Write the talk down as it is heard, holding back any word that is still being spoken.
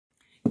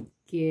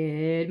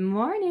Good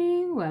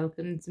morning,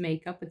 welcome to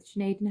Makeup with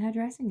Sinead in her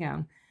dressing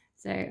gown.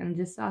 So I'm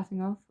just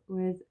starting off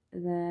with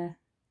the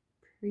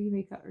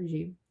pre-makeup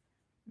regime.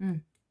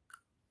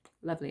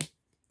 Lovely.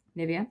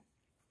 Nivea.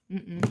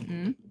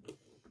 Bit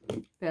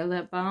of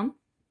lip balm.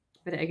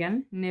 Bit it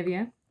again.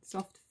 Nivea.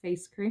 Soft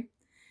face cream.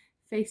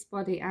 Face,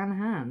 body and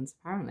hands,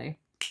 apparently.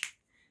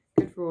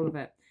 Good for all of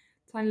it.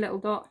 Tiny little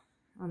dot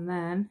and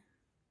then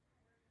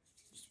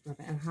just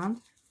rub it in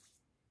hand.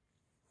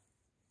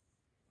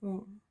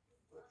 Oh.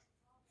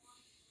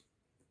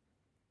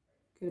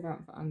 Good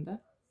amount for under.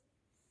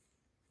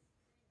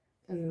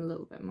 And then a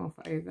little bit more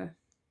for over.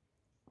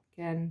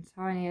 Again,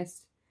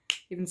 tiniest,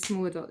 even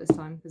smaller dot this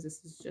time because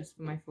this is just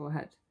for my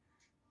forehead.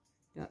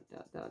 Dot,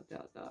 dot, dot,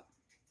 dot, dot.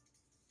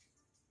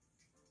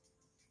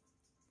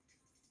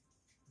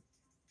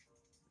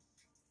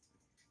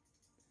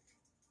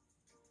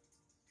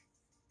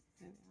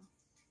 There we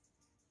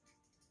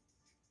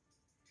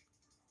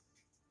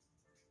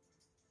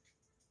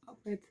are.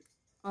 Upward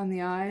on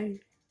the eye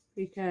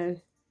because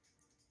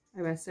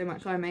I wear so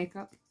much eye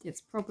makeup.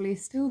 It's probably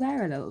still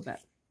there a little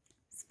bit.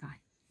 It's fine.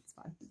 It's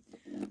fine.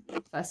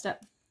 First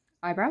up,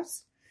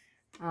 eyebrows.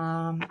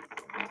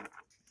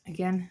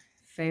 Again,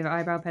 favourite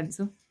eyebrow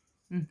pencil.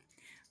 I'm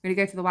going to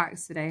go for the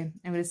wax today.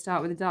 I'm going to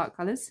start with the dark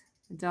colours,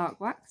 the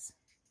dark wax.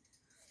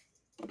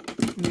 I'm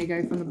going to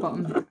go from the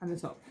bottom and the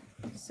top.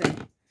 So,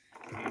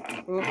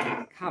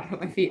 can't put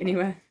my feet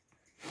anywhere.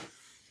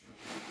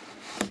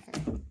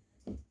 Okay.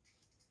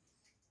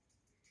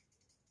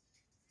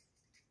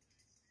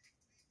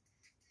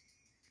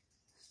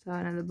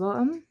 Starting at the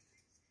bottom.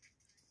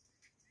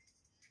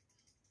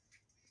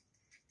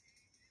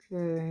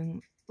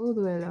 Going all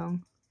the way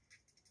along.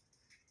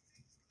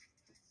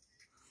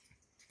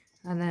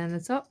 And then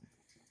the top.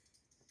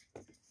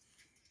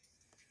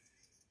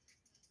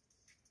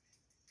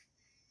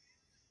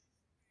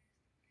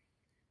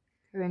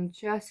 Going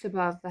just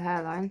above the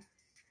hairline.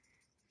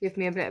 Give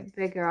me a bit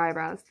bigger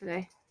eyebrows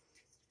today.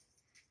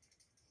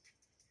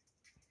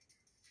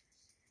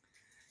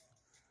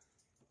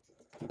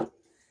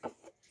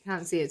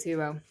 Can't see it too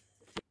well.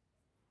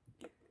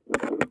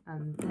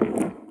 And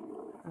then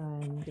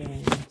I'm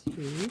going to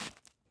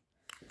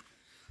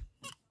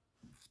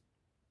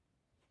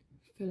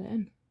fill it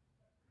in.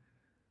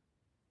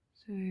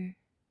 So,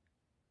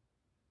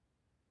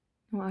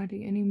 not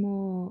adding any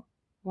more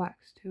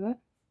wax to it.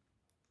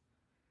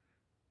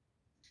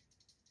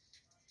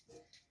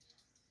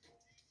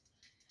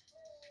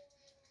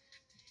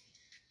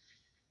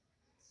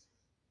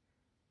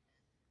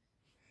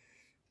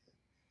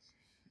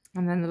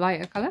 And then the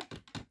lighter colour.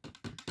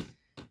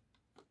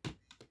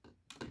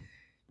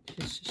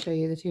 Just to show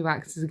you the two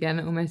waxes again,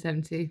 almost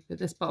empty, but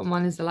this bottom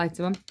one is the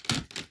lighter one.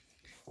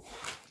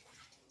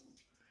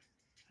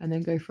 And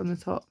then go from the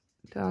top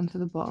down to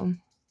the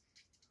bottom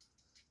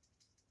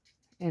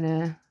in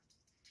a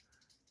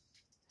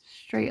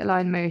straight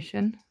aligned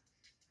motion,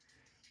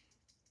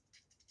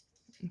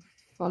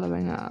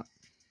 following up.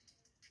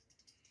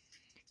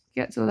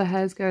 Gets all the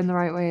hairs going the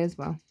right way as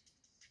well.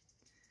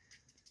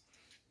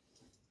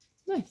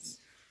 Nice.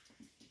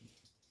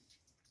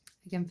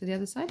 Again for the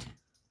other side.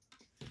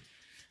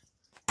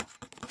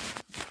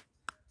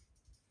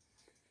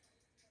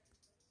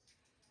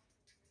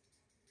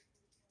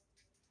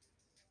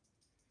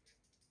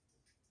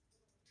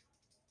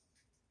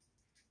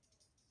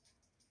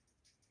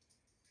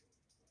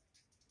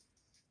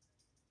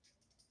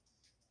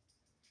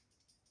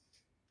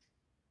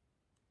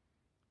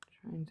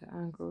 Trying to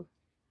angle.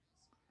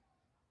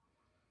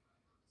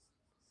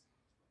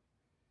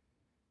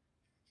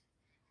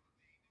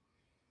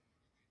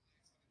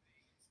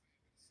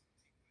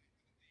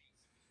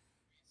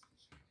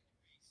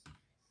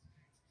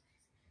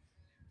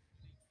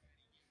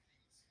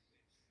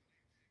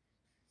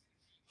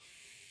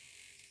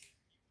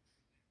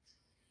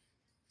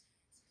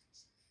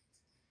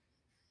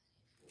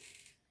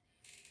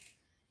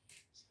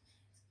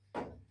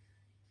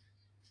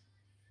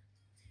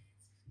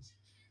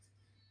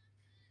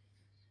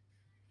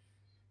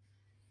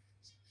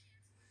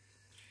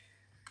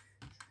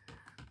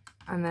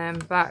 And then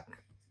back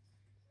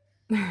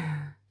to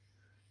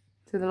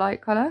the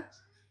light colour.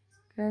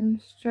 Again,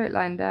 straight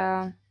line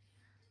down,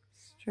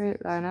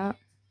 straight line up,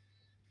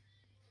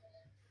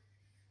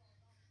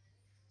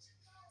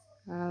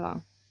 and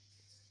along.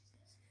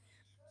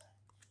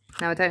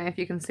 Now I don't know if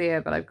you can see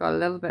it, but I've got a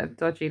little bit of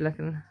dodgy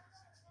looking. I'm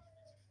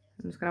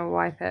just going to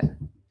wipe it.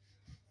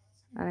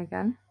 And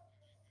again.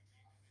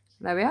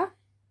 There we are.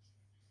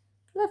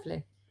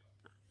 Lovely.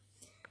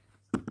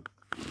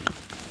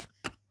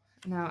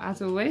 Now,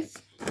 as always,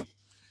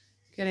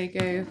 gonna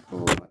go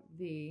for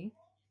the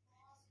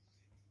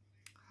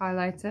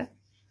highlighter. I'm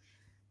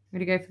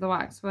gonna go for the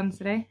wax one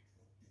today.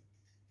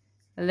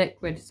 The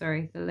liquid,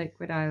 sorry, the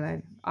liquid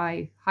highlighter.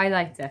 Eyebrow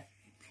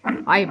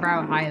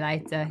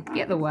highlighter.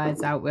 Get the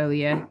words out, will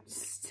you?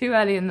 It's too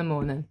early in the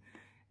morning.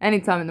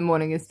 Any time in the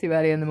morning is too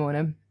early in the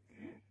morning.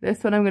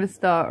 This one I'm gonna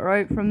start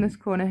right from this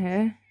corner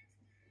here.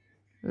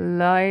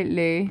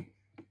 Lightly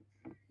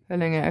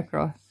pulling it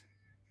across.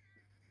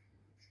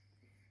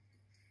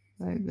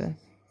 like this.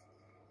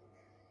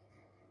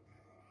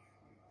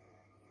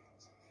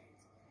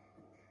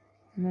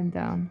 And then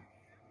down.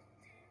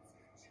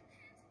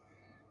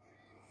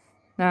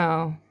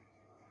 Now,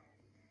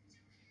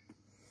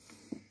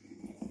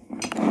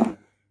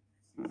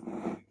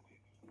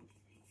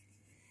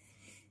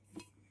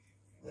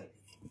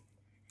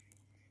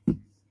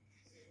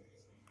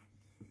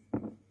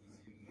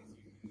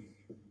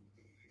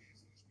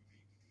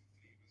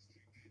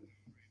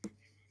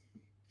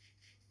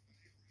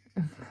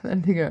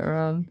 blending it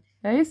around.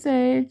 Hey,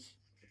 Sage.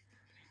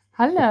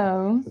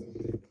 Hello.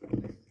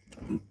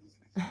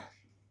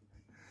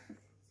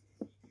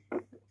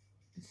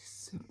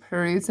 Just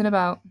perusing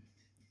about.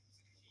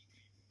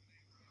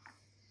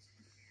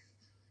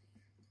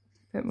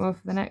 Bit more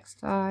for the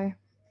next eye.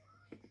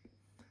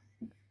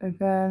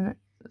 Again,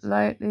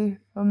 lightly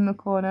from the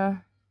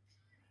corner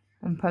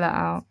and pull it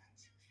out.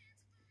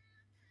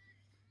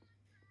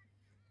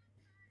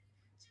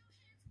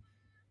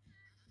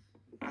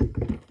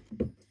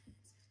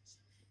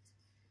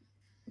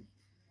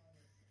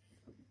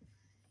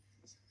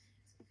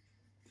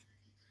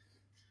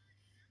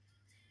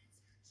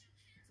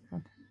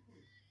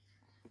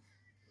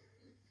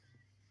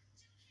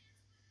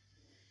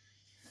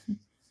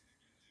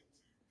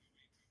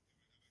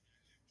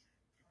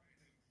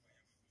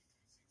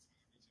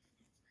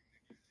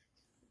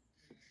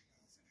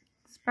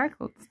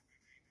 Sparkles.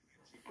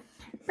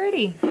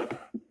 Pretty.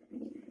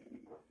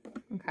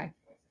 Okay.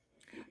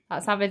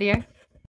 That's our video.